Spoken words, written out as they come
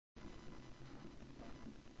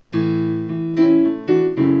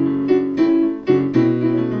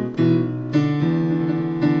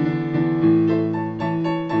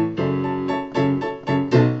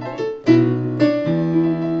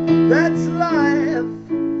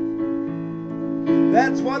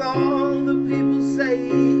That's what all the people say.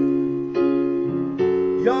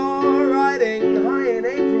 You're riding high in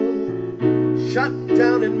April, shut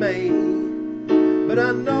down in May. But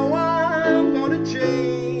I know I'm gonna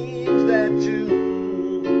change that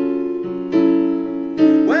tune.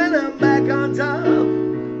 When I'm back on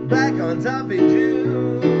top in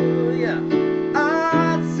June, yeah,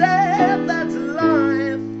 I'd say that's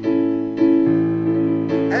life.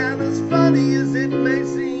 And as funny as it may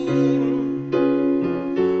seem,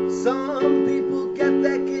 some people get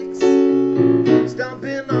their kicks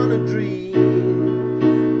stomping on a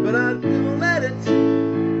dream. But I don't let it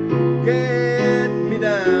get me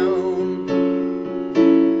down,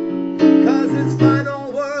 'cause this fine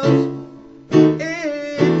old world,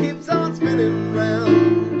 it keeps on spinning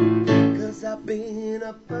round. 'Cause I've been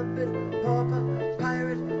a puppet, pauper,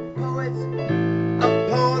 pirate, poet, a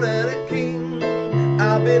pawn and a king.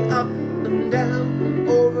 I've been up and down,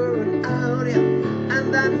 over and out, yeah,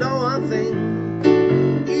 and I know one thing.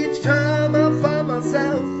 Each time I find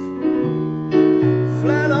myself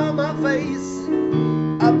flat on my face,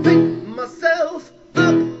 I pick myself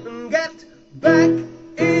up and get back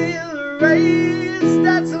in the race.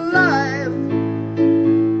 That's life.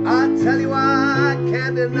 I tell you, I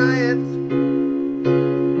can't deny it.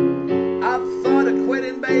 I've thought of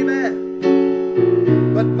quitting, baby,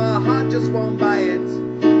 but my heart just won't buy it.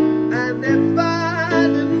 And if I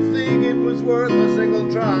didn't think it was worth a single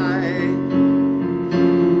try,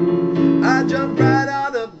 I'd jump right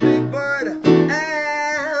out a big bird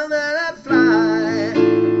and then I'd fly.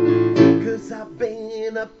 'Cause I've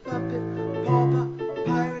been a puppet, pauper,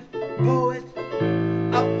 pirate, poet,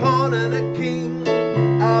 a pawn and a king.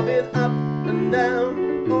 I've been up and down,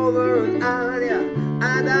 over and out, yeah,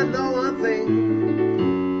 and I know one thing.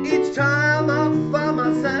 Each time I find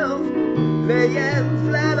myself laying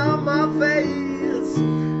flat on my face,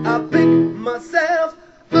 I pick myself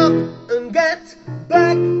up and get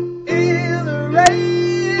back in the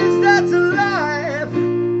race. That's life.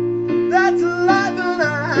 That's life, and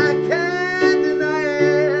I can't deny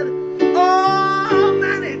it. Oh,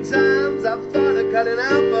 many times I've thought of cutting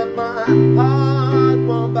out, but my heart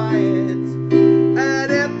won't buy it.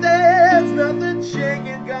 And if there's nothing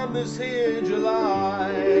shaking come this here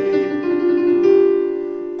July,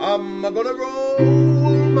 I'm gonna roll